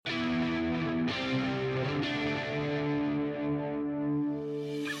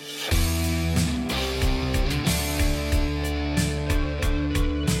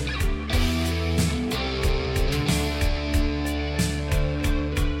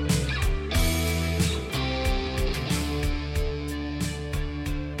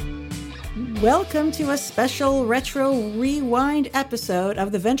Welcome to a special retro rewind episode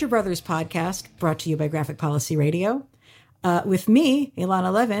of the Venture Brothers podcast, brought to you by Graphic Policy Radio, with me,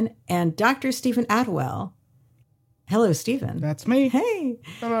 Ilana Levin, and Dr. Stephen Atwell. Hello, Stephen. That's me. Hey.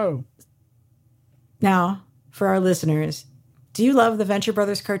 Hello. Now, for our listeners, do you love the Venture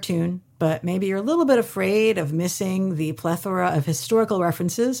Brothers cartoon, but maybe you're a little bit afraid of missing the plethora of historical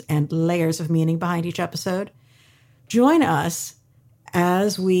references and layers of meaning behind each episode? Join us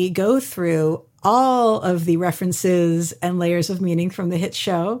as we go through all of the references and layers of meaning from the hit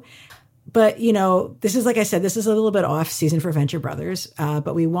show. But, you know, this is, like I said, this is a little bit off season for Venture Brothers,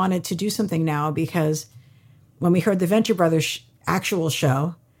 but we wanted to do something now because when we heard the Venture Brothers actual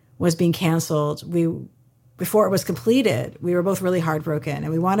show was being canceled, before it was completed, we were both really heartbroken, and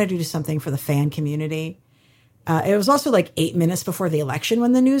we wanted to do something for the fan community. It was also like 8 minutes before the election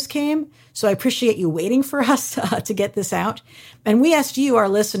when the news came. So I appreciate you waiting for us to get this out. And we asked you, our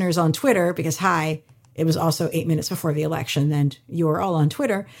listeners, on Twitter, because, it was also 8 minutes before the election, and you were all on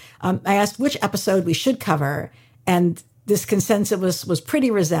Twitter. I asked which episode we should cover, and this consensus was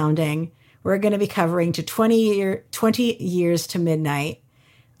pretty resounding. We're going to be covering to 20 years to midnight.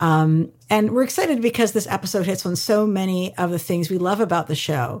 And we're excited because this episode hits on so many of the things we love about the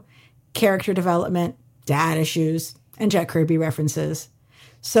show: character development, dad issues, and Jack Kirby references.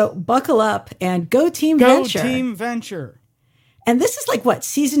 So buckle up and go Team Venture. Go Team Venture. And this is like, what,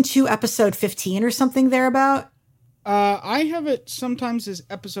 season 2, episode 15 or something thereabout? I have it sometimes as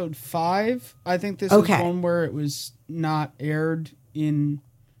episode 5. I think this is one where it was not aired in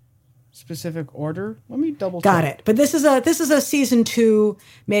specific order. Let me double check. Got it. But this is a season 2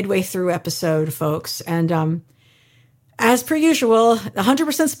 midway through episode, folks. And as per usual,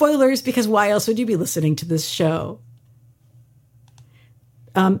 100% spoilers, because why else would you be listening to this show?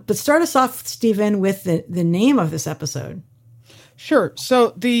 But start us off, Stephen, with the name of this episode. Sure.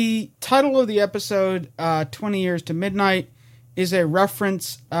 So the title of the episode, 20 Years to Midnight, is a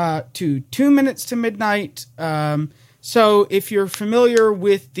reference to 2 minutes to midnight. So if you're familiar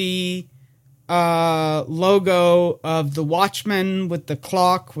with the logo of the Watchmen with the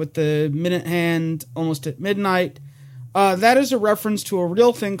clock, with the minute hand almost at midnight, that is a reference to a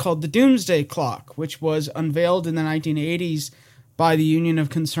real thing called the Doomsday Clock, which was unveiled in the 1980s by the Union of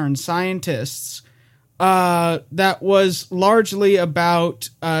Concerned Scientists. That was largely about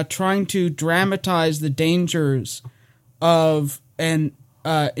trying to dramatize the dangers of an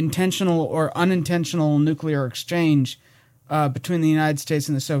intentional or unintentional nuclear exchange between the United States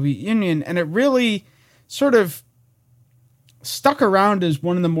and the Soviet Union. And it really sort of stuck around as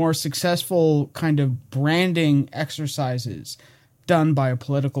one of the more successful kind of branding exercises done by a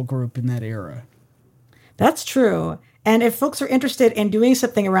political group in that era. That's true. And if folks are interested in doing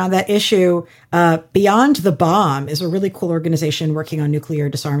something around that issue, Beyond the Bomb is a really cool organization working on nuclear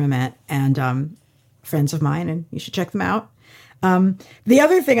disarmament, and friends of mine, and you should check them out. The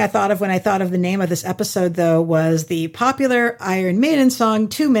other thing I thought of when I thought of the name of this episode, though, was the popular Iron Maiden song,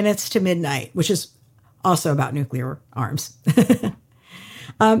 2 Minutes to Midnight, which is also about nuclear arms.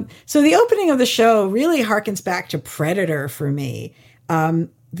 So the opening of the show really harkens back to Predator for me.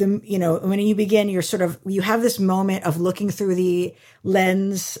 When you begin, you have this moment of looking through the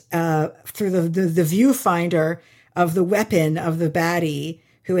lens, through the viewfinder of the weapon of the baddie,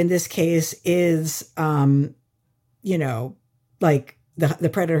 who in this case is, like the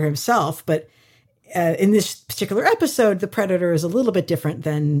Predator himself. But in this particular episode, the Predator is a little bit different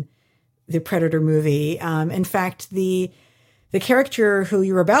than the Predator movie. In fact, the character who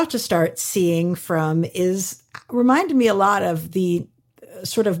you're about to start seeing from reminded me a lot of the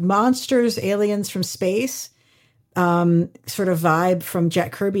sort of monsters, aliens from space, sort of vibe from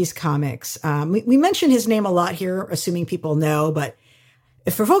Jack Kirby's comics. We mention his name a lot here, assuming people know, but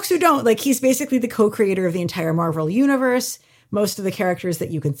for folks who don't, like, he's basically the co-creator of the entire Marvel universe. Most of the characters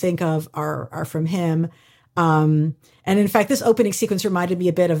that you can think of are from him. And in fact, this opening sequence reminded me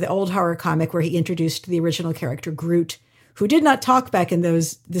a bit of the old horror comic where he introduced the original character Groot, who did not talk back in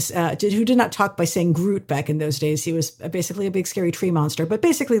who did not talk by saying Groot back in those days. He was basically a big scary tree monster. But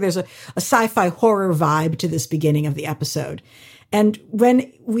basically, there's a sci-fi horror vibe to this beginning of the episode. And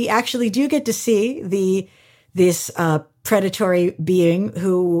when we actually do get to see this predatory being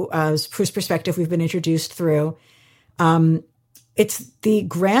whose perspective we've been introduced through, it's the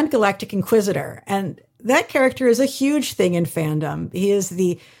Grand Galactic Inquisitor. And that character is a huge thing in fandom. He is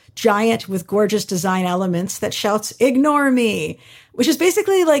the giant with gorgeous design elements that shouts, "Ignore me," which is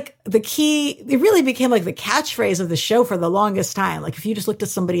basically like the key. It really became like the catchphrase of the show for the longest time. Like if you just looked at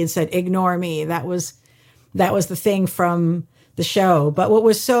somebody and said, "Ignore me," that was the thing from the show. But what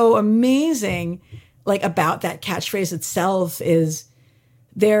was so amazing, like, about that catchphrase itself is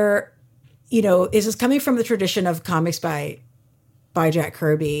is coming from the tradition of comics by Jack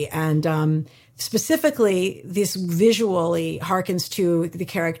Kirby, and specifically, this visually harkens to the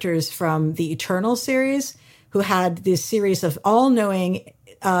characters from the Eternal series, who had this series of all-knowing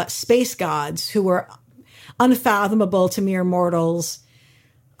space gods who were unfathomable to mere mortals.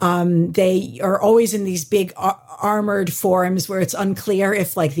 They are always in these big armored forms where it's unclear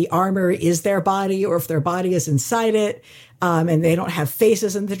if like the armor is their body or if their body is inside it. And they don't have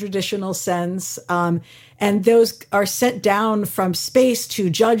faces in the traditional sense. And those are sent down from space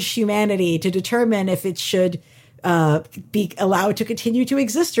to judge humanity to determine if it should be allowed to continue to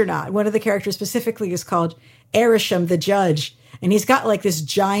exist or not. One of the characters specifically is called Erisham the Judge. And he's got like this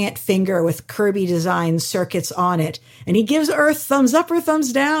giant finger with Kirby design circuits on it. And he gives Earth thumbs up or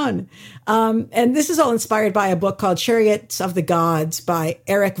thumbs down. And this is all inspired by a book called Chariots of the Gods by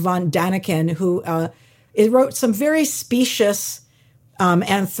Eric von Daniken, who wrote some very specious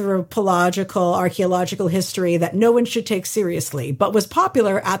anthropological, archaeological history that no one should take seriously, but was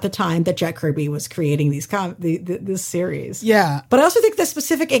popular at the time that Jack Kirby was creating this series. Yeah. But I also think the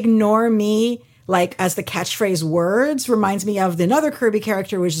specific ignore me, like as the catchphrase words, reminds me of another Kirby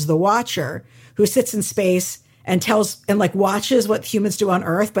character, which is the Watcher, who sits in space and tells and like watches what humans do on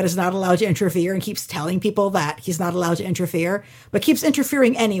Earth, but is not allowed to interfere and keeps telling people that he's not allowed to interfere, but keeps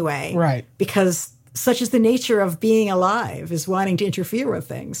interfering anyway. Right. Because such is the nature of being alive, is wanting to interfere with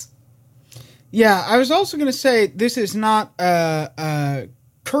things. Yeah, I was also going to say this is not a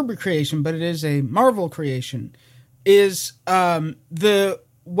Kirby creation, but it is a Marvel creation. Is the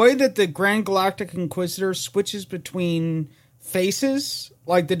way that the Grand Galactic Inquisitor switches between faces,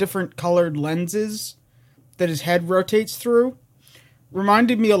 like the different colored lenses that his head rotates through,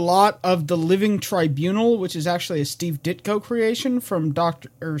 reminded me a lot of the Living Tribunal, which is actually a Steve Ditko creation from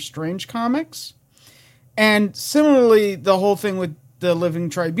Doctor Strange comics. And similarly, the whole thing with the Living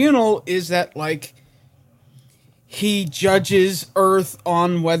Tribunal is that, like, he judges Earth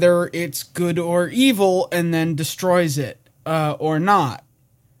on whether it's good or evil and then destroys it or not.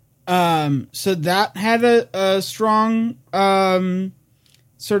 So that had a strong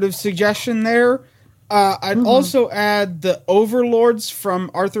sort of suggestion there. I'd also add the Overlords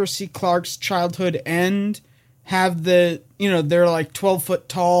from Arthur C. Clarke's Childhood End have they're like 12 foot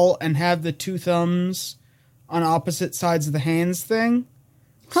tall and have the two thumbs on opposite sides of the hands thing.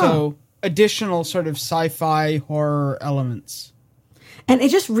 Huh. So additional sort of sci-fi horror elements. And it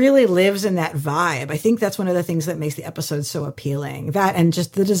just really lives in that vibe. I think that's one of the things that makes the episode so appealing. That and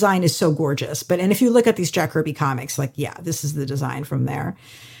just the design is so gorgeous. And if you look at these Jack Kirby comics, like, yeah, this is the design from there.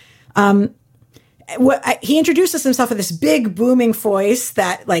 He introduces himself with this big booming voice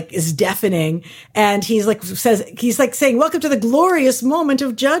that like is deafening. And he's like saying, "Welcome to the glorious moment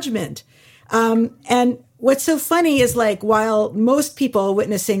of judgment." And what's so funny is like, while most people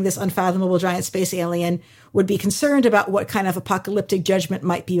witnessing this unfathomable giant space alien would be concerned about what kind of apocalyptic judgment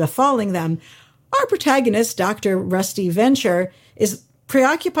might be befalling them, our protagonist, Dr. Rusty Venture, is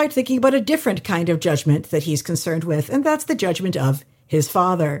preoccupied thinking about a different kind of judgment that he's concerned with, and that's the judgment of his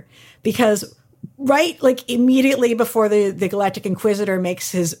father. Because right, like immediately before the Galactic Inquisitor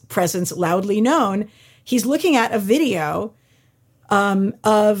makes his presence loudly known, he's looking at a video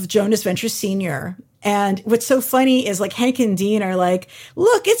of Jonas Venture Sr. And what's so funny is like Hank and Dean are like,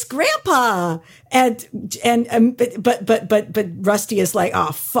 "Look, it's Grandpa," but Rusty is like,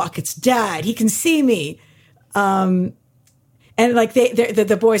 "Oh fuck, it's Dad. He can see me." And like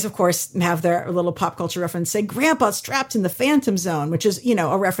the boys, of course, have their little pop culture reference saying Grandpa's trapped in the Phantom Zone, which is,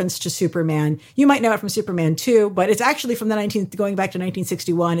 a reference to Superman. You might know it from Superman 2, but it's actually from going back to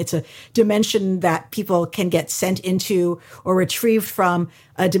 1961. It's a dimension that people can get sent into or retrieved from,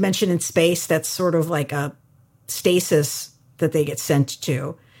 a dimension in space that's sort of like a stasis that they get sent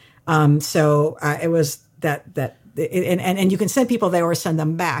to. It was and you can send people there or send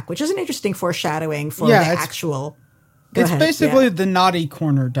them back, which is an interesting foreshadowing for the actual. It's basically the naughty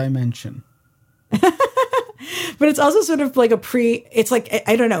corner dimension. But it's also sort of like it's like,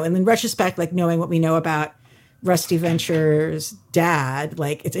 I don't know. And in retrospect, like knowing what we know about Rusty Venture's dad,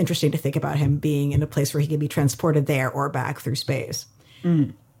 like it's interesting to think about him being in a place where he can be transported there or back through space.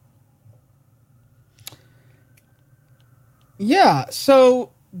 Mm. Yeah.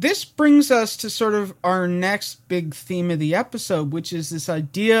 So this brings us to sort of our next big theme of the episode, which is this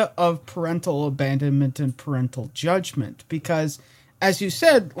idea of parental abandonment and parental judgment. Because, as you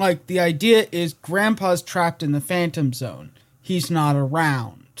said, like the idea is Grandpa's trapped in the Phantom Zone. He's not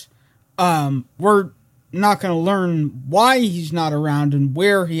around. We're not going to learn why he's not around and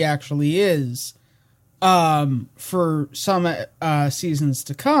where he actually is for some seasons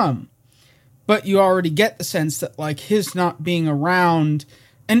to come. But you already get the sense that like his not being around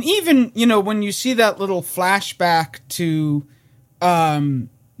And even, you know, when you see that little flashback to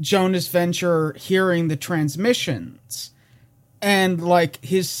Jonas Venture hearing the transmissions, and like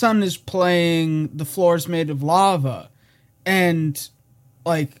his son is playing The Floor's Made of Lava, and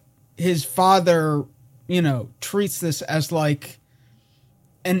like his father, you know, treats this as like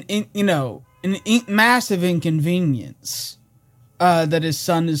an massive inconvenience that his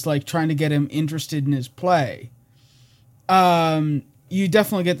son is like trying to get him interested in his play. You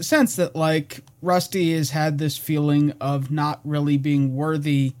definitely get the sense that like Rusty has had this feeling of not really being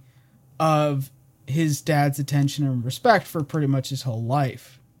worthy of his dad's attention and respect for pretty much his whole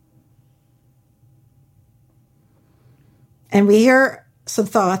life. And we hear some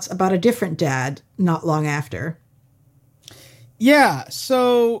thoughts about a different dad not long after. Yeah,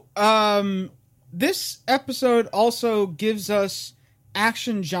 so this episode also gives us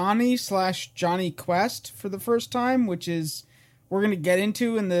Action Johnny / Johnny Quest for the first time, which is we're going to get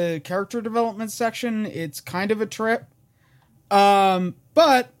into in the character development section. It's kind of a trip.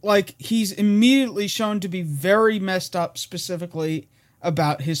 But like he's immediately shown to be very messed up specifically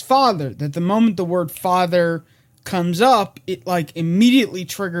about his father, that the moment the word father comes up, it like immediately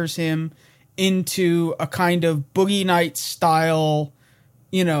triggers him into a kind of Boogie Nights style,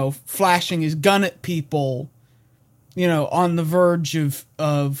 you know, flashing his gun at people, you know, on the verge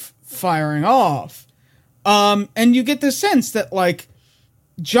of firing off. And you get the sense that like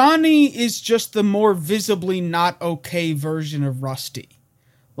Johnny is just the more visibly not okay version of Rusty.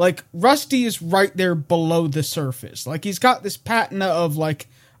 Like Rusty is right there below the surface. Like he's got this patina of like,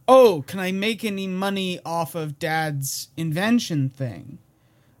 oh, can I make any money off of Dad's invention thing?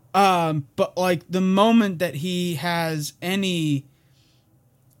 But like the moment that he's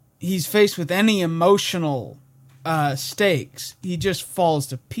faced with any emotional stakes, he just falls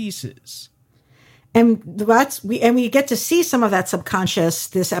to pieces. And we get to see some of that subconscious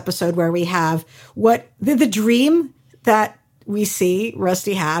this episode, where we have what the dream that we see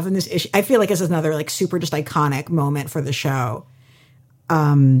Rusty have in this issue. I feel like this is another like super just iconic moment for the show.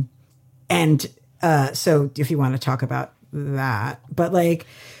 So if you want to talk about that, but like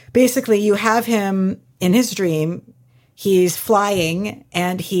basically you have him in his dream, he's flying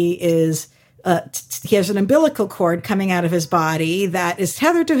and he is, he has an umbilical cord coming out of his body that is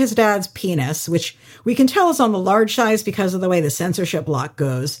tethered to his dad's penis, which we can tell is on the large size because of the way the censorship block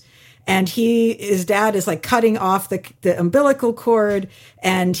goes. And his dad is like cutting off the umbilical cord,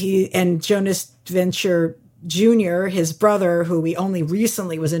 and Jonas Venture Jr., his brother, who we only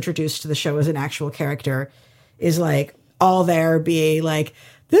recently was introduced to the show as an actual character, is like all there being like,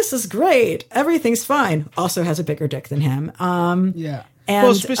 this is great, everything's fine. Also has a bigger dick than him. Yeah. And,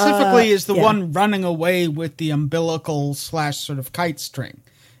 well, specifically is the one running away with the umbilical / sort of kite string.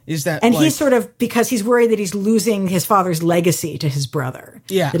 Is that, and like, he's sort of, because he's worried that he's losing his father's legacy to his brother.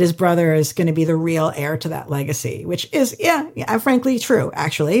 Yeah. That his brother is going to be the real heir to that legacy, which is, frankly true,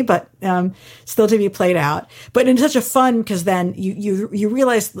 actually, but still to be played out. But in such a fun, because then you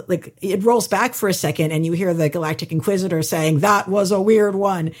realize, like, it rolls back for a second and you hear the Galactic Inquisitor saying, that was a weird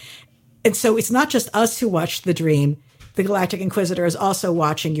one. And so it's not just us who watched the dream. The Galactic Inquisitor is also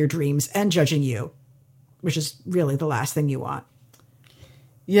watching your dreams and judging you, which is really the last thing you want.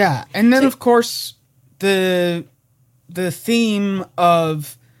 Yeah, and then of course the theme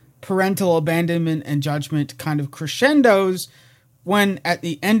of parental abandonment and judgment kind of crescendos when at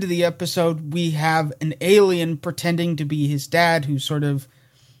the end of the episode we have an alien pretending to be his dad who sort of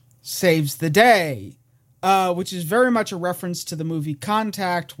saves the day, which is very much a reference to the movie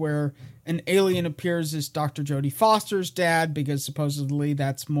Contact, where an alien appears as Dr. Jodie Foster's dad because supposedly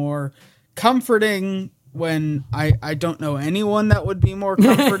that's more comforting, when I don't know anyone that would be more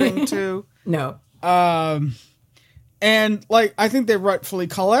comforting to. No. And like, I think they rightfully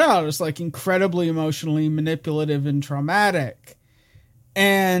call it out as like incredibly emotionally manipulative and traumatic.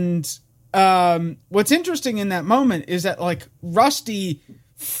 And what's interesting in that moment is that like Rusty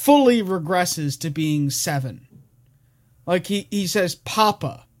fully regresses to being 7. Like he says,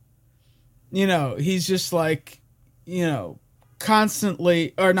 Papa, you know, he's just like, you know,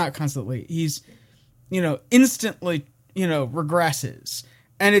 constantly, or not constantly, he's, you know, instantly, you know, regresses.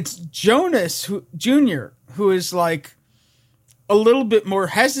 And it's Jonas Jr. who is like a little bit more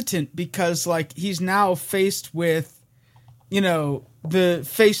hesitant because like he's now faced with, you know, the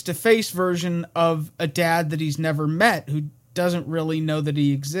face-to-face version of a dad that he's never met, who doesn't really know that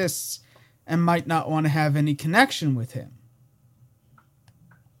he exists and might not want to have any connection with him.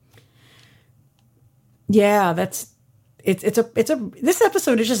 Yeah, this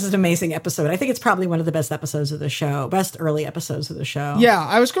episode is just an amazing episode. I think it's probably one of the best episodes of the show, best early episodes of the show. Yeah,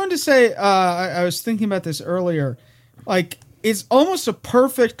 I was going to say, I was thinking about this earlier. Like, it's almost a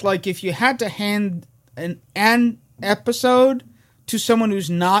perfect, like, if you had to hand an episode to someone who's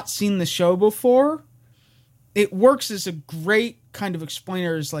not seen the show before, it works as a great kind of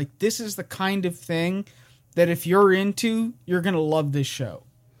explainer. Is like, this is the kind of thing that if you're into, you're going to love this show.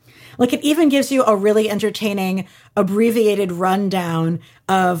 Like, it even gives you a really entertaining abbreviated rundown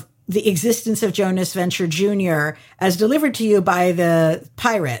of the existence of Jonas Venture Jr. as delivered to you by the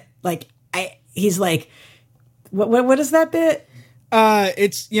pirate. Like, he's like, what is that bit?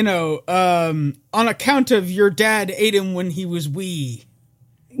 It's, on account of your dad ate him when he was wee.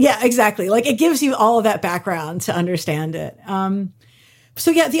 Yeah, exactly. Like, it gives you all of that background to understand it.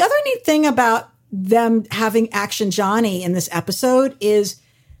 So yeah, the other neat thing about them having Action Johnny in this episode is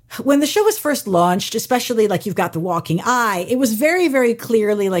when the show was first launched, especially like you've got The Walking Eye, it was very, very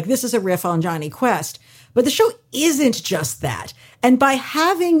clearly like, this is a riff on Johnny Quest. But the show isn't just that. And by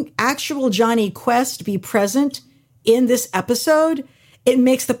having actual Johnny Quest be present in this episode, it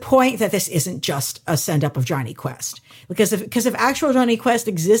makes the point that this isn't just a send-up of Johnny Quest. Because if actual Johnny Quest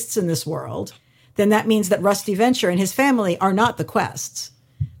exists in this world, then that means that Rusty Venture and his family are not the Quests.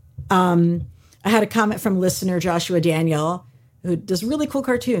 I had a comment from listener Joshua Daniel, who does really cool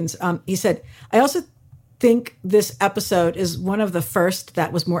cartoons. He said, I also think this episode is one of the first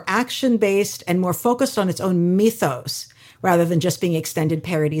that was more action-based and more focused on its own mythos rather than just being extended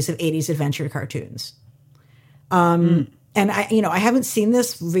parodies of 80s adventure cartoons. And I haven't seen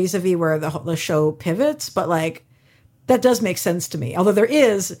this vis-a-vis where the show pivots, but like, that does make sense to me. Although there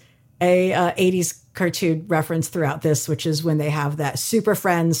is a 80s cartoon reference throughout this, which is when they have that Super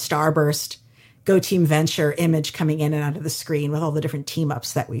Friends Starburst Go Team Venture image coming in and out of the screen with all the different team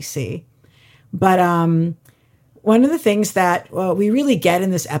ups that we see. But one of the things that we really get in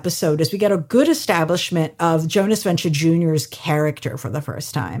this episode is we get a good establishment of Jonas Venture Jr.'s character for the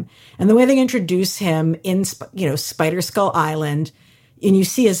first time. And the way they introduce him in, Spider Skull Island, and you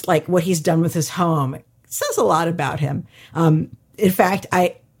see like what he's done with his home, it says a lot about him. In fact,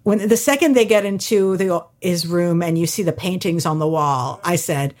 when the second they get into his room and you see the paintings on the wall, I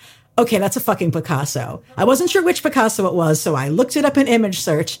said, okay, that's a fucking Picasso. I wasn't sure which Picasso it was, so I looked it up in image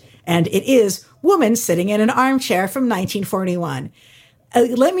search, and it is Woman Sitting in an Armchair from 1941.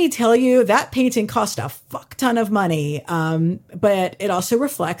 Let me tell you, that painting cost a fuck ton of money, but it also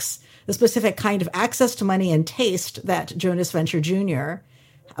reflects the specific kind of access to money and taste that Jonas Venture Jr.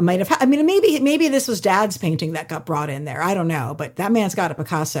 might have had. I mean, maybe this was Dad's painting that got brought in there. I don't know, but that man's got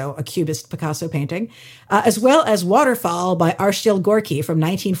a Cubist Picasso painting, as well as Waterfall by Arshil Gorky from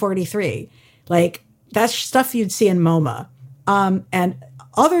 1943. Like, that's stuff you'd see in MoMA.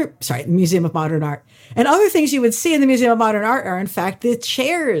 Museum of Modern Art. And other things you would see in the Museum of Modern Art are, in fact, the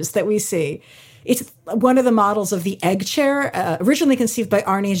chairs that we see. It's one of the models of the egg chair, originally conceived by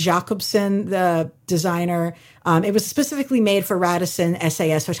Arne Jacobsen, the designer. It was specifically made for Radisson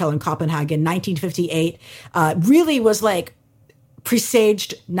SAS Hotel in Copenhagen, 1958. Really was like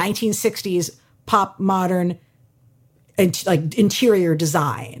presaged 1960s pop modern interior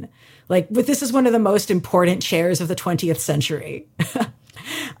design. This is one of the most important chairs of the 20th century.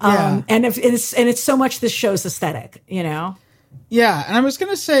 And it's so much this show's aesthetic, Yeah, and I was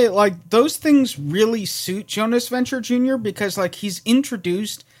going to say, like, those things really suit Jonas Venture Jr. because, like, he's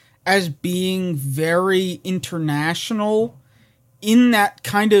introduced as being very international in that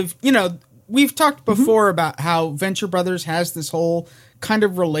kind of, we've talked before about how Venture Brothers has this whole kind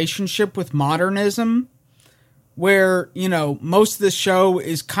of relationship with modernism where, most of the show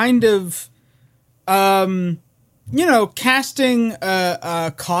is kind of, casting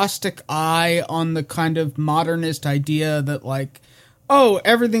a caustic eye on the kind of modernist idea that, like, oh,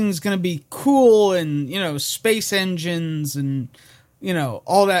 everything's going to be cool and, space engines and,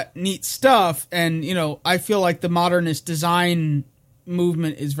 all that neat stuff. And, I feel like the modernist design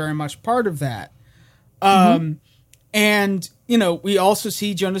movement is very much part of that. And, we also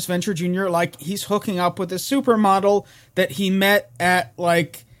see Jonas Venture Jr., like, he's hooking up with a supermodel that he met at,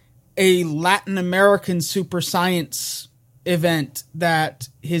 like, a Latin American super science event that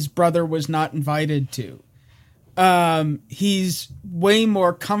his brother was not invited to. He's way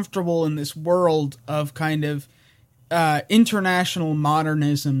more comfortable in this world of kind of international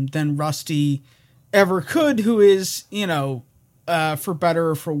modernism than Rusty ever could, who is, for better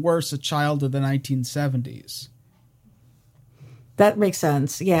or for worse, a child of the 1970s. That makes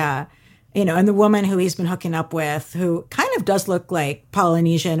sense. Yeah. And the woman who he's been hooking up with, who kind of does look like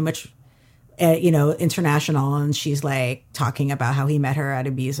Polynesian, which, international. And she's like talking about how he met her at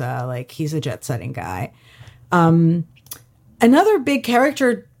Ibiza. Like, he's a jet setting guy. Another big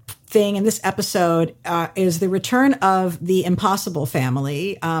character thing in this episode is the return of the Impossible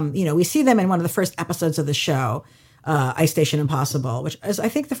family. We see them in one of the first episodes of the show. Ice Station Impossible, which is, I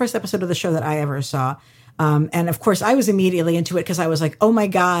think, the first episode of the show that I ever saw. And of course, I was immediately into it because I was like, oh my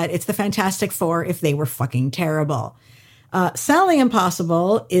God, it's the Fantastic Four if they were fucking terrible. Sally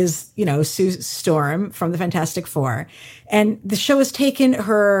Impossible is, Sue Storm from the Fantastic Four. And the show has taken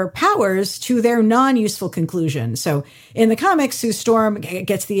her powers to their non-useful conclusion. So in the comics, Sue Storm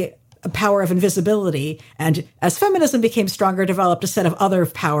gets the power of invisibility, and as feminism became stronger, developed a set of other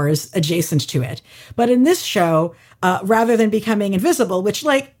powers adjacent to it. But in this show, rather than becoming invisible, which is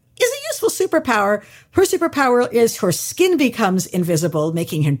a useful superpower, her superpower is her skin becomes invisible,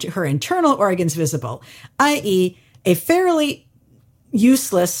 making her internal organs visible, i.e., a fairly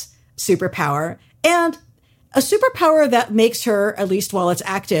useless superpower, and a superpower that makes her, at least while it's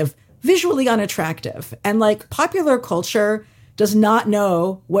active, visually unattractive. And popular culture does not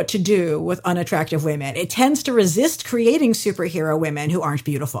know what to do with unattractive women. It tends to resist creating superhero women who aren't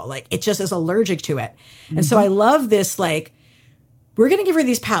beautiful. It just is allergic to it. Mm-hmm. And so I love this, we're going to give her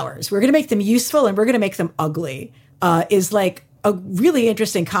these powers. We're going to make them useful and we're going to make them ugly, is a really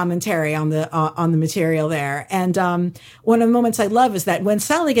interesting commentary on the material there. And one of the moments I love is that when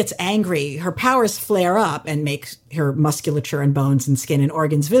Sally gets angry, her powers flare up and make her musculature and bones and skin and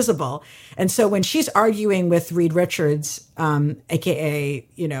organs visible. And so when she's arguing with Reed Richards, aka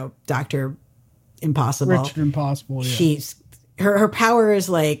Dr. Impossible, Richard Impossible, yeah. she's her powers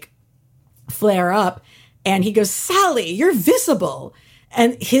flare up, and he goes, "Sally, you're visible,"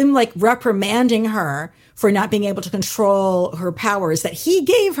 and him reprimanding her for not being able to control her powers that he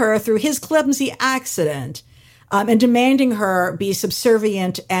gave her through his clumsy accident, and demanding her be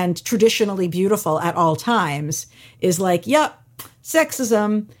subservient and traditionally beautiful at all times is yep,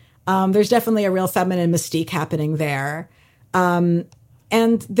 sexism. There's definitely a real feminine mystique happening there. And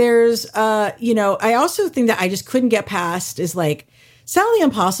there's, I also think that I just couldn't get past is Sally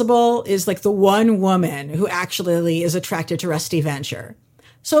Impossible is the one woman who actually is attracted to Rusty Venture.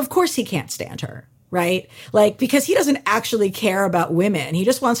 So of course he can't stand her. Right? Because he doesn't actually care about women. He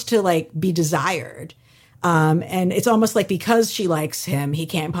just wants to be desired. And it's almost because she likes him, he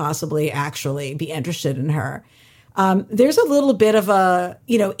can't possibly actually be interested in her. There's a little bit of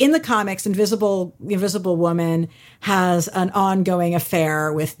in the comics, Invisible Woman has an ongoing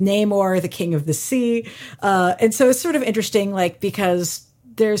affair with Namor, the King of the Sea. And so it's sort of interesting, because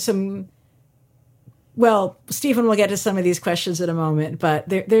there's some, well, Stephen will get to some of these questions in a moment, but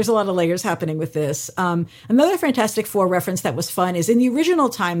there's a lot of layers happening with this. Another Fantastic Four reference that was fun is in the original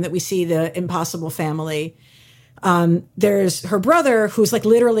time that we see the Impossible family, there's her brother who's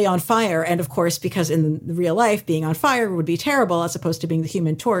literally on fire. And of course, because in real life, being on fire would be terrible as opposed to being the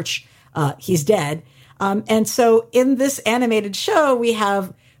Human Torch, he's dead. And so in this animated show, we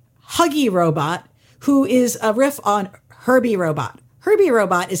have Huggy Robot, who is a riff on Herbie Robot. Herbie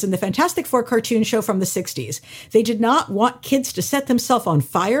Robot is in the Fantastic Four cartoon show from the 60s. They did not want kids to set themselves on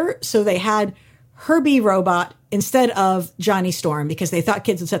fire, so they had Herbie Robot instead of Johnny Storm because they thought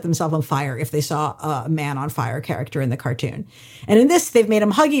kids would set themselves on fire if they saw a man on fire character in the cartoon. And in this, they've made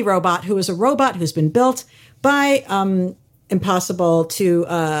him Huggy Robot, who is a robot who's been built by Impossible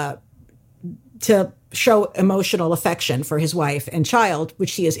to show emotional affection for his wife and child,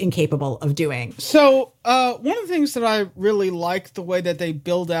 which he is incapable of doing. So one of the things that I really like the way that they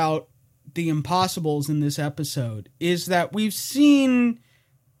build out the Impossibles in this episode is that we've seen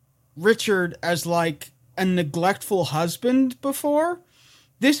Richard as a neglectful husband before.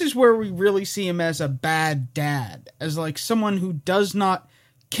 This is where we really see him as a bad dad, as someone who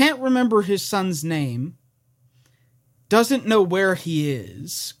can't remember his son's name, doesn't know where he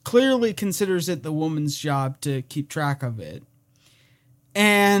is, clearly considers it the woman's job to keep track of it.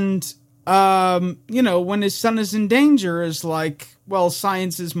 And, when his son is in danger is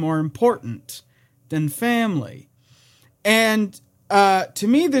science is more important than family. And to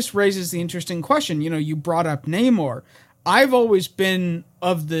me, this raises the interesting question. You brought up Namor. I've always been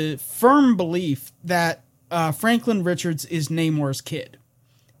of the firm belief that Franklin Richards is Namor's kid.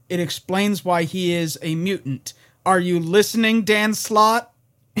 It explains why he is a mutant. Are you listening, Dan Slott?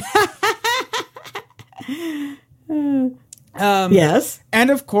 Yes.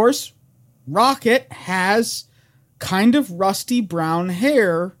 And of course, Rocket has kind of rusty brown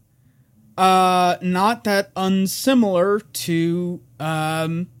hair, not that unsimilar to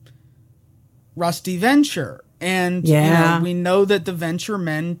Rusty Venture. And we know that the Venture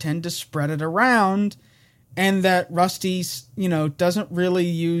men tend to spread it around, and that Rusty, doesn't really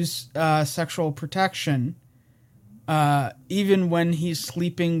use sexual protection. Even when he's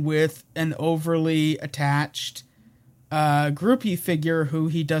sleeping with an overly attached groupie figure who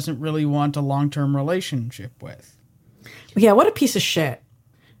he doesn't really want a long-term relationship with. Yeah, what a piece of shit.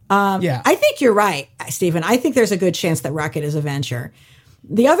 Yeah. I think you're right, Stephen. I think there's a good chance that Rocket is a Venture.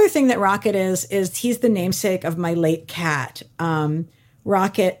 The other thing that Rocket is he's the namesake of my late cat.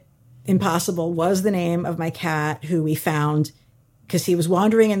 Rocket Impossible was the name of my cat who we found because he was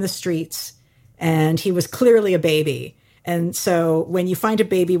wandering in the streets and he was clearly a baby. And so when you find a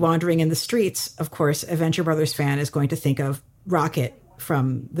baby wandering in the streets, of course, a Venture Brothers fan is going to think of Rocket,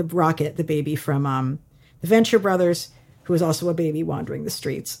 the baby from the Venture Brothers, who was also a baby wandering the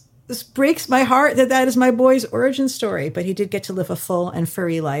streets. This breaks my heart that is my boy's origin story, but he did get to live a full and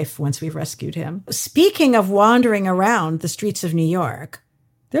furry life once we've rescued him. Speaking of wandering around the streets of New York,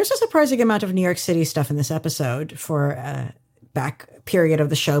 there's a surprising amount of New York City stuff in this episode for a back period of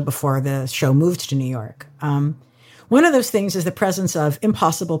the show before the show moved to New York. One of those things is the presence of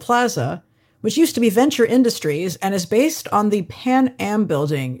Impossible Plaza, which used to be Venture Industries and is based on the Pan Am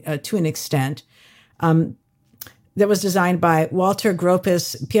building to an extent. That was designed by Walter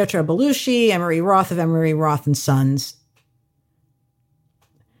Gropius, Pietro Belushi, Emery Roth of Emery Roth and Sons.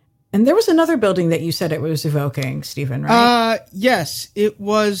 And there was another building that you said it was evoking, Stephen, right? Yes, it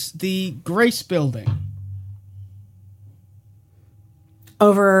was the Grace Building.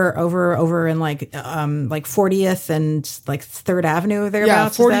 Over in like 40th and like 3rd Avenue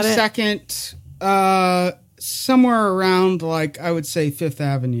thereabouts. Yeah, 42nd, somewhere around like I would say 5th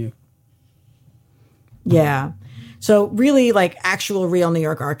Avenue. Yeah. So really like actual real New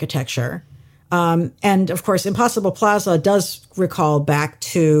York architecture. And of course, Impossible Plaza does recall back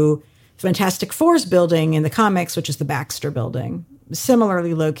to Fantastic Four's building in the comics, which is the Baxter Building,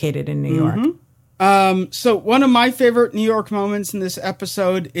 similarly located in New York. So one of my favorite New York moments in this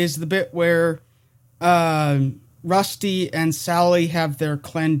episode is the bit where Rusty and Sally have their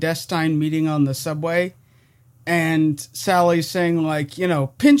clandestine meeting on the subway. And Sally's saying like,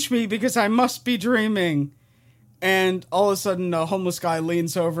 pinch me because I must be dreaming. And all of a sudden, a homeless guy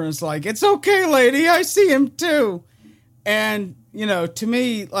leans over and is like, "It's okay, lady. I see him too." And, to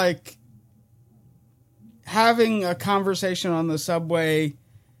me, like, having a conversation on the subway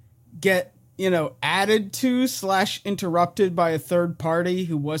get, added to / interrupted by a third party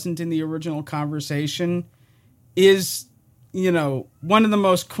who wasn't in the original conversation is, one of the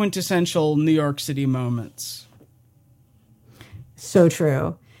most quintessential New York City moments. So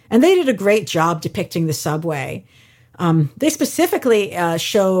true. And they did a great job depicting the subway. They specifically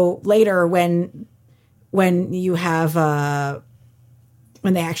show later when you have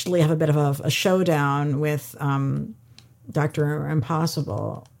when they actually have a bit of a showdown with Dr.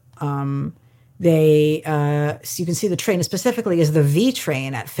 Impossible. So you can see the train specifically is the V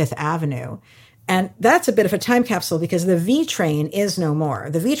train at 5th Avenue. And that's a bit of a time capsule because the V train is no more.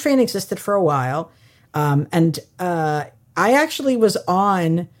 The V train existed for a while. And I actually was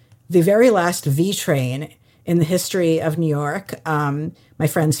on the very last V train in the history of New York. My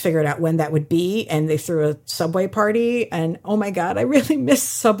friends figured out when that would be, and they threw a subway party. And oh my God, I really miss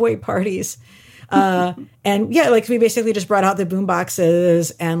subway parties. And yeah, like we basically just brought out the boom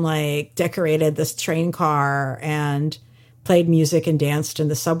boxes and like decorated this train car and played music and danced in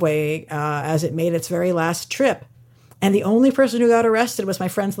the subway as it made its very last trip. And the only person who got arrested was my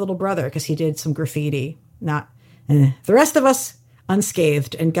friend's little brother because he did some graffiti. The rest of us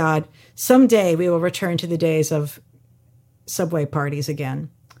unscathed. And God, someday we will return to the days of subway parties again.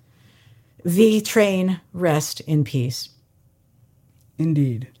 V train, rest in peace.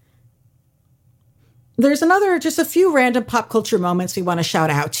 Indeed. There's just a few random pop culture moments we want to shout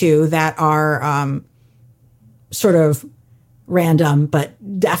out to that are sort of random,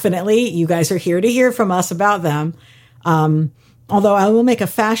 but definitely you guys are here to hear from us about them. Although I will make a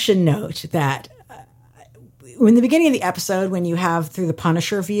fashion note that in the beginning of the episode, when you have through the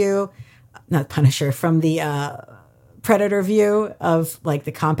Punisher view, not Punisher, from the Predator view of like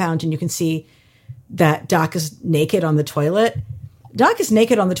the compound, and you can see that Doc is naked on the toilet. Doc is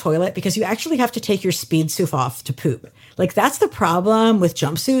naked on the toilet because you actually have to take your speed suit off to poop. Like that's the problem with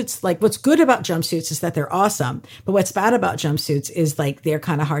jumpsuits. Like what's good about jumpsuits is that they're awesome. But what's bad about jumpsuits is like they're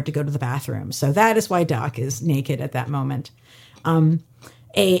kind of hard to go to the bathroom. So that is why Doc is naked at that moment.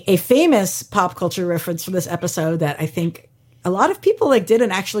 A famous pop culture reference from this episode that I think a lot of people like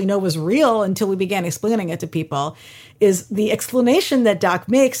didn't actually know was real until we began explaining it to people is the explanation that Doc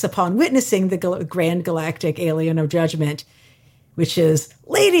makes upon witnessing the Grand Galactic Alien of Judgment, which is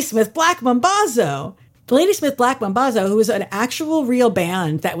Ladysmith Black Mambazo. Ladysmith Black Mambazo, who was an actual real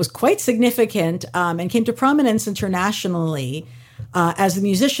band that was quite significant and came to prominence internationally as the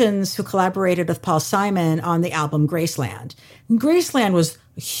musicians who collaborated with Paul Simon on the album Graceland. Graceland was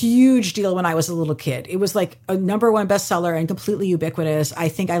a huge deal when I was a little kid. It was like a #1 bestseller and completely ubiquitous. I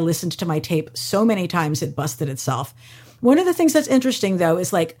think I listened to my tape so many times it busted itself. One of the things that's interesting, though,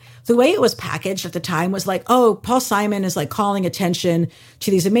 is like the way it was packaged at the time was like, oh, Paul Simon is like calling attention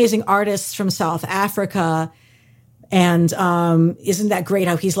to these amazing artists from South Africa. And isn't that great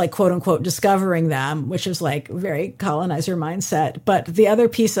how he's like, quote unquote, discovering them, which is like very colonizer mindset. But the other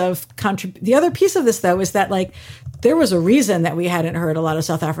piece of this, though, is that like there was a reason that we hadn't heard a lot of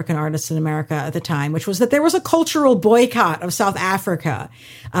South African artists in America at the time, which was that there was a cultural boycott of South Africa.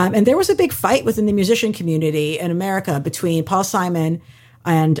 And there was a big fight within the musician community in America between Paul Simon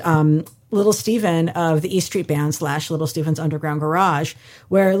and Little Steven of the East Street Band / Little Steven's Underground Garage,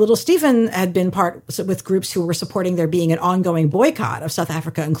 where Little Steven had been part with groups who were supporting there being an ongoing boycott of South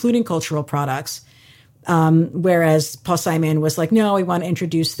Africa, including cultural products. Whereas Paul Simon was like, no, we want to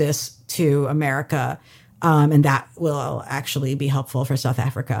introduce this to America. And that will actually be helpful for South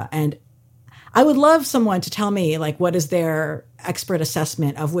Africa. And I would love someone to tell me, like, what is their expert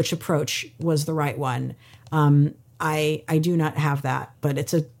assessment of which approach was the right one. I do not have that, but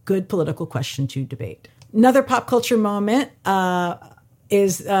it's a good political question to debate. Another pop culture moment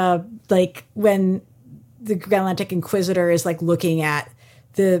is like when the Atlantic Inquisitor is like looking at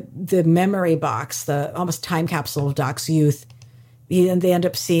the memory box, the almost time capsule of Doc's youth. And they end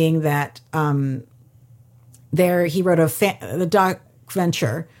up seeing that he wrote the Doc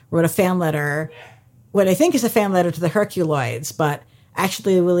Venture wrote a fan letter, what I think is a fan letter to the Herculoids, but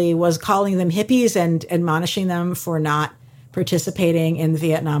actually Willie was calling them hippies and admonishing them for not participating in the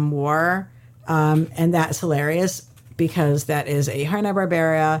Vietnam War. And that's hilarious because that is a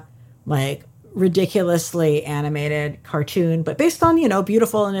Hanna-Barbera, like ridiculously animated cartoon, but based on,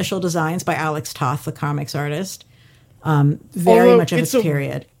 beautiful initial designs by Alex Toth, the comics artist. Very much of its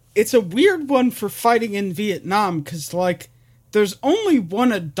period. It's a weird one for fighting in Vietnam because, like, there's only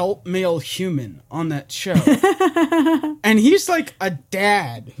one adult male human on that show. And he's like a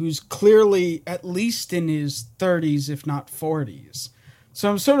dad who's clearly at least in his 30s, if not 40s. So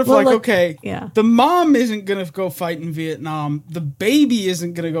I'm sort of okay, yeah. The mom isn't going to go fight in Vietnam. The baby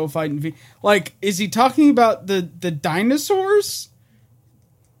isn't going to go fight in Vietnam. Like, is he talking about the dinosaurs?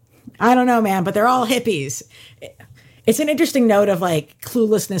 I don't know, man, but they're all hippies. It's an interesting note of, like,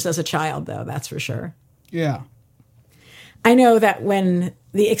 cluelessness as a child, though, that's for sure. Yeah. I know that when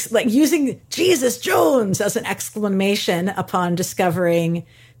using Jesus Jones as an exclamation upon discovering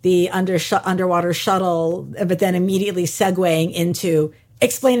the underwater shuttle, but then immediately segueing into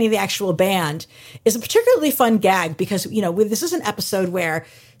explaining the actual band is a particularly fun gag because, this is an episode where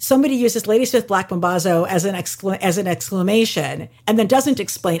somebody uses Ladysmith Black Mambazo as an exclamation and then doesn't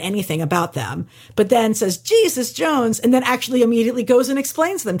explain anything about them, but then says Jesus Jones and then actually immediately goes and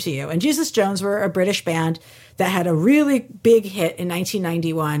explains them to you. And Jesus Jones were a British band that had a really big hit in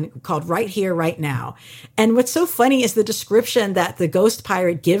 1991 called Right Here, Right Now. And what's so funny is the description that the Ghost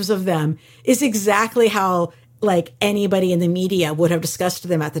Pirate gives of them is exactly how like anybody in the media would have discussed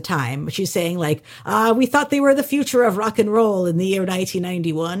them at the time. She's saying like, we thought they were the future of rock and roll in the year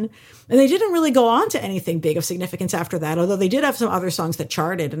 1991. And they didn't really go on to anything big of significance after that, although they did have some other songs that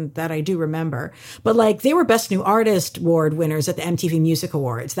charted and that I do remember. But like they were Best New Artist award winners at the MTV Music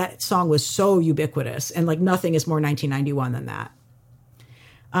Awards. That song was so ubiquitous and like nothing is more 1991 than that.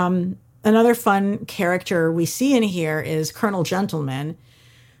 Another fun character we see in here is Colonel Gentleman,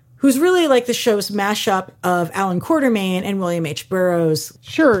 who's really like the show's mashup of Alan Quatermain and William H. Burroughs.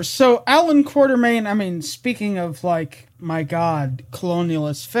 Sure. So Alan Quatermain, I mean, speaking of like, my God,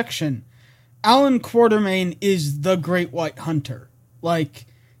 colonialist fiction, Alan Quatermain is the Great White Hunter. Like,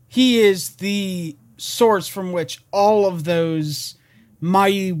 he is the source from which all of those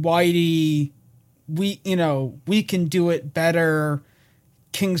mighty whitey, we can do it better,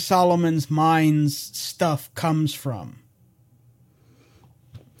 King Solomon's Mines stuff comes from.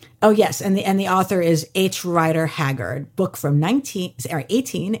 Oh, yes. And the author is H. Rider Haggard, book from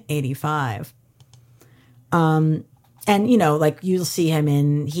 1885. And, like you'll see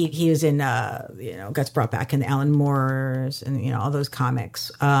him he was in, Gets Brought Back in the Alan Moores and, all those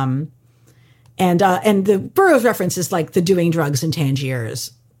comics. And the Burroughs reference is like the doing drugs in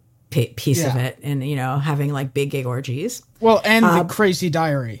Tangiers piece of it and, having like big gay orgies. Well, and the Crazy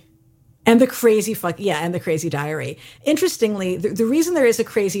Diary. And the crazy and the Crazy Diary. Interestingly, the reason there is a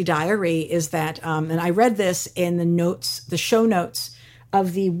Crazy Diary is that, and I read this in the show notes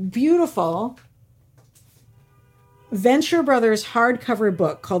of the beautiful Venture Brothers hardcover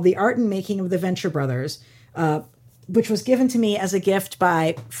book called The Art and Making of the Venture Brothers, which was given to me as a gift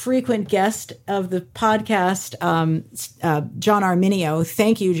by frequent guest of the podcast, John Arminio.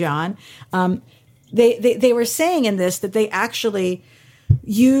 Thank you, John. They were saying in this that they actually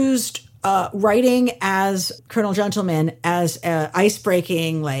used writing as Colonel Gentleman as a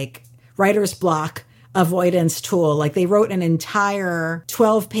ice-breaking, like, writer's block avoidance tool. Like they wrote an entire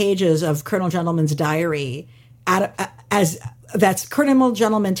 12 pages of Colonel Gentleman's diary as that's Colonel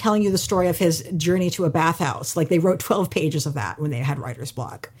Gentleman telling you the story of his journey to a bathhouse. Like they wrote 12 pages of that when they had writer's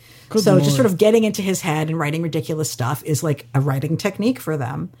block. Good so Lord. Just sort of getting into his head and writing ridiculous stuff is like a writing technique for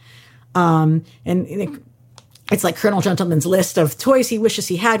them. And it's like Colonel Gentleman's list of toys he wishes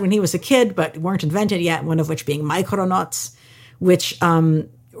he had when he was a kid, but weren't invented yet. One of which being Micronauts, which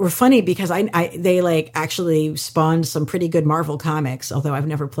were funny because they like actually spawned some pretty good Marvel comics, although I've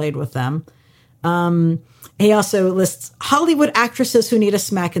never played with them. He also lists Hollywood actresses who need a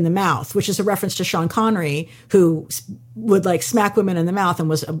smack in the mouth, which is a reference to Sean Connery, who would like smack women in the mouth and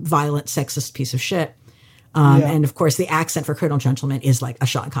was a violent, sexist piece of shit. And of course, the accent for Colonel Gentleman is like a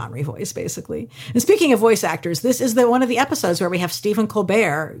Sean Connery voice, basically. And speaking of voice actors, this is one of the episodes where we have Stephen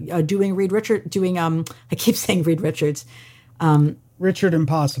Colbert doing I keep saying Reed Richards. Richard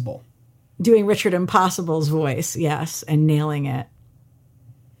Impossible. Doing Richard Impossible's voice, yes, and nailing it.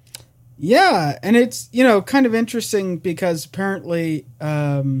 Yeah, and it's, kind of interesting because apparently,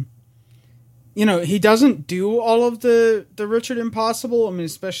 he doesn't do all of the Richard Impossible. I mean,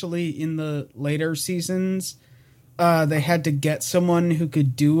 especially in the later seasons, they had to get someone who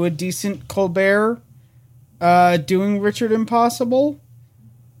could do a decent Colbert doing Richard Impossible.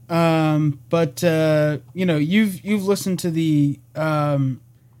 But you've listened to the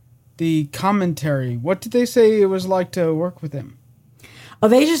commentary. What did they say it was like to work with him? Oh,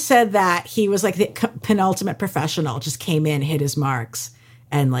 they just said that he was like the penultimate professional, just came in, hit his marks,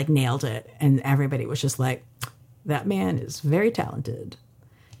 and like nailed it. And everybody was just like, that man is very talented.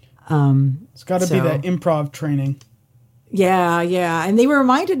 It's got to be that improv training. Yeah, yeah. And they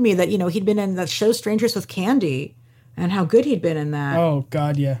reminded me that, he'd been in that show Strangers with Candy and how good he'd been in that. Oh,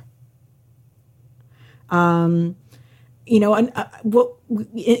 God, yeah. In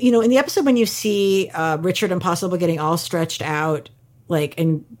the episode when you see Richard Impossible getting all stretched out,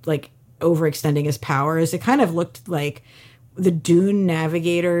 and overextending his powers, it kind of looked like the Dune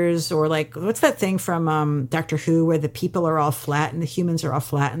navigators, or like, what's that thing from Doctor Who where the people are all flat and the humans are all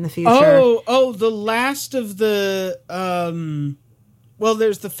flat in the future? Oh, the last of the,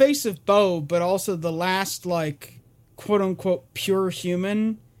 there's the face of Bo, but also the last, like, quote unquote, pure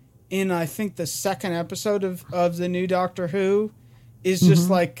human in, I think, the second episode of the new Doctor Who is just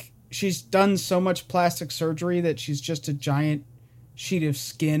like, she's done so much plastic surgery that she's just a giant sheet of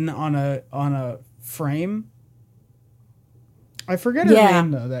skin on a frame. I forget her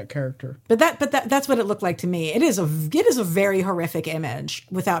name though, that character. But that's what it looked like to me. It is a very horrific image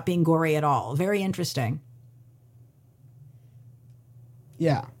without being gory at all. Very interesting.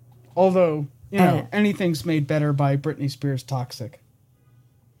 Yeah. Although, anything's made better by Britney Spears' Toxic.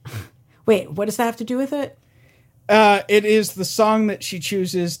 Wait, what does that have to do with it? It is the song that she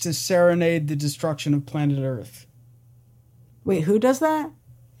chooses to serenade the destruction of planet Earth. Wait, who does that?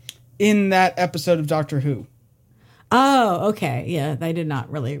 In that episode of Doctor Who. Oh, okay. Yeah, I did not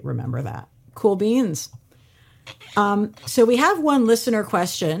really remember that. Cool beans. So we have one listener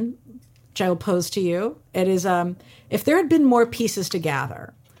question, which I will pose to you. It is, if there had been more pieces to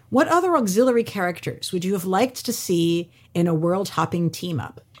gather, what other auxiliary characters would you have liked to see in a world-hopping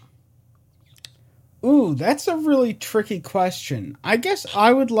team-up? Ooh, that's a really tricky question. I guess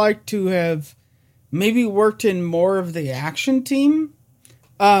I would like to have maybe worked in more of the action team,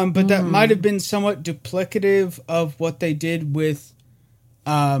 but that might have been somewhat duplicative of what they did with...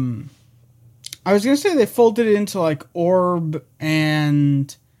 I was going to say they folded it into like Orb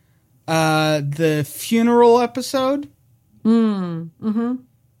and the funeral episode.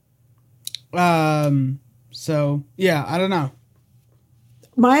 So, yeah, I don't know.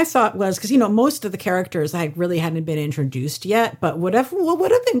 My thought was, because, most of the characters I really hadn't been introduced yet, but what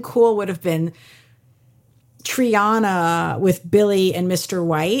would have been cool would have been Triana with Billy and Mr.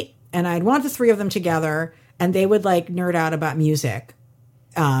 White, and I'd want the three of them together, and they would like nerd out about music,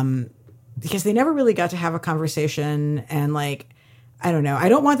 because they never really got to have a conversation, and like, I don't know, I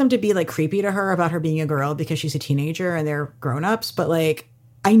don't want them to be like creepy to her about her being a girl because she's a teenager and they're grown-ups, but like,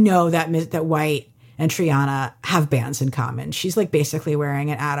 I know that White and Triana have bands in common. She's like basically wearing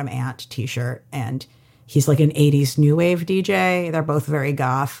an Adam Ant t-shirt, and he's like an 80s new wave DJ. They're both very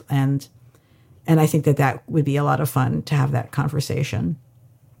goth, and I think that would be a lot of fun to have that conversation.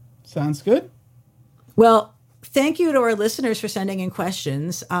 Sounds good. Well, thank you to our listeners for sending in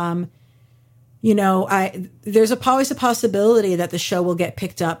questions. There's always a possibility that the show will get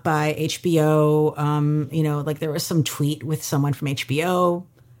picked up by HBO. Like there was some tweet with someone from HBO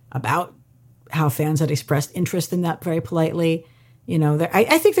about how fans had expressed interest in that very politely.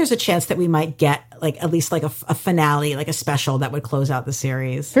 I think there's a chance that we might get like at least like a finale, like a special that would close out the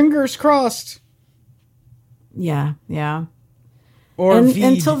series. Fingers crossed. Yeah, yeah. Or And Veed,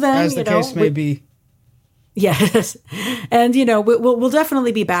 until then, as the case may be. Yes, and we'll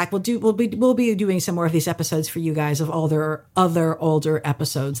definitely be back. We'll be doing some more of these episodes for you guys of other older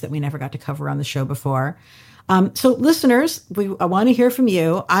episodes that we never got to cover on the show before. So listeners, I want to hear from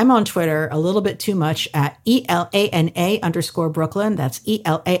you. I'm on Twitter a little bit too much at ELANA_Brooklyn. That's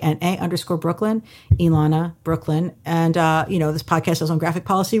ELANA_Brooklyn, Elana Brooklyn. And, this podcast is on Graphic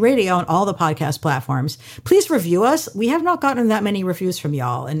Policy Radio on all the podcast platforms. Please review us. We have not gotten that many reviews from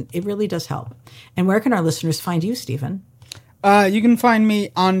y'all, and it really does help. And where can our listeners find you, Stephen? You can find me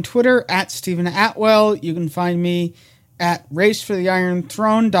on Twitter at Stephen Atwell. You can find me at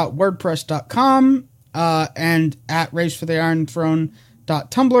racefortheironthrone.wordpress.com. And at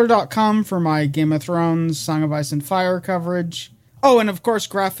racefortheironthrone.tumblr.com for my Game of Thrones, Song of Ice and Fire coverage. Oh, and of course,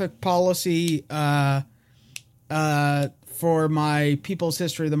 Graphic Policy for my People's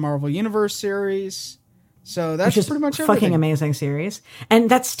History of the Marvel Universe series. So that's pretty much everything. Fucking amazing series. And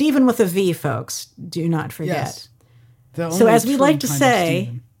that's Stephen with a V, folks. Do not forget. Yes. So as we like to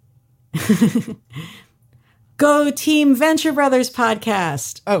say, go Team Venture Brothers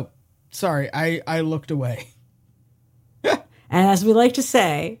podcast. Oh. Sorry, I looked away. And as we like to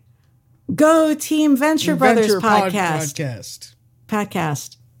say, go Team Venture Brothers podcast.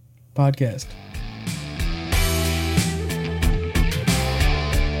 Podcast.